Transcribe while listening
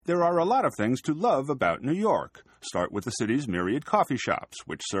There are a lot of things to love about New York. Start with the city's myriad coffee shops,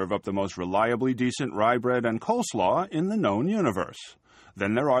 which serve up the most reliably decent rye bread and coleslaw in the known universe.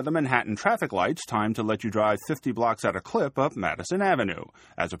 Then there are the Manhattan traffic lights timed to let you drive 50 blocks at a clip up Madison Avenue,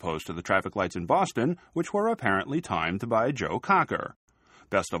 as opposed to the traffic lights in Boston, which were apparently timed by Joe Cocker.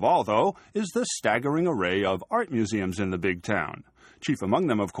 Best of all, though, is the staggering array of art museums in the big town. Chief among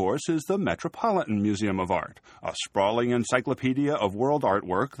them, of course, is the Metropolitan Museum of Art, a sprawling encyclopedia of world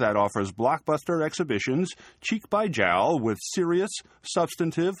artwork that offers blockbuster exhibitions cheek by jowl with serious,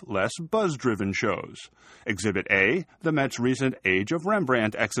 substantive, less buzz-driven shows. Exhibit A, the Met's recent Age of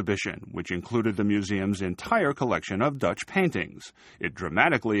Rembrandt exhibition, which included the museum's entire collection of Dutch paintings. It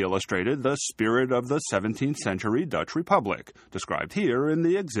dramatically illustrated the spirit of the 17th century Dutch Republic, described here in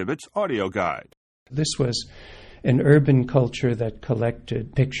the exhibit's audio guide. This was an urban culture that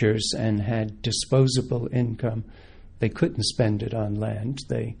collected pictures and had disposable income. They couldn't spend it on land.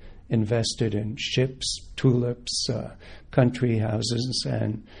 They invested in ships, tulips, country houses,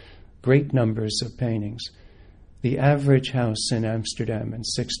 and great numbers of paintings. The average house in Amsterdam in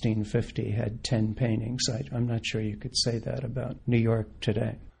 1650 had 10 paintings. I'm not sure you could say that about New York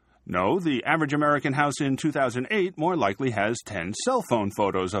today. No, the average American house in 2008 more likely has 10 cell phone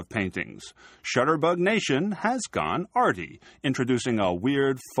photos of paintings. Shutterbug Nation has gone arty, introducing a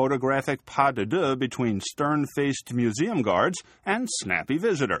weird photographic pas de deux between stern-faced museum guards and snappy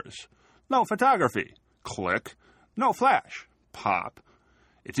visitors. No photography. Click. No flash. Pop.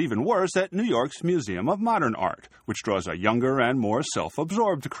 It's even worse at New York's Museum of Modern Art, which draws a younger and more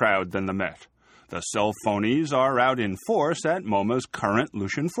self-absorbed crowd than the Met. The cell phonies are out in force at MoMA's current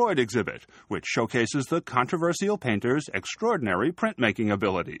Lucian Freud exhibit, which showcases the controversial painter's extraordinary printmaking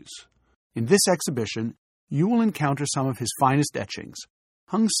abilities. In this exhibition, you will encounter some of his finest etchings,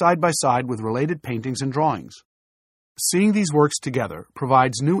 hung side by side with related paintings and drawings. Seeing these works together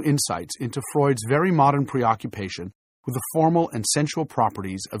provides new insights into Freud's very modern preoccupation with the formal and sensual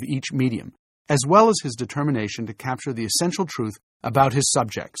properties of each medium, as well as his determination to capture the essential truth about his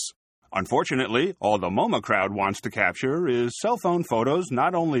subjects. Unfortunately, all the MoMA crowd wants to capture is cell phone photos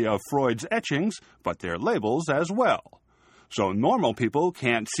not only of Freud's etchings, but their labels as well. So normal people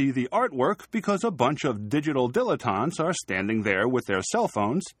can't see the artwork because a bunch of digital dilettantes are standing there with their cell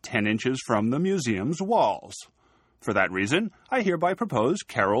phones 10 inches from the museum's walls. For that reason, I hereby propose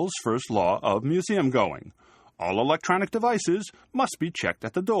Carroll's first law of museum going. All electronic devices must be checked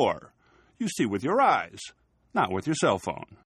at the door. You see with your eyes, not with your cell phone.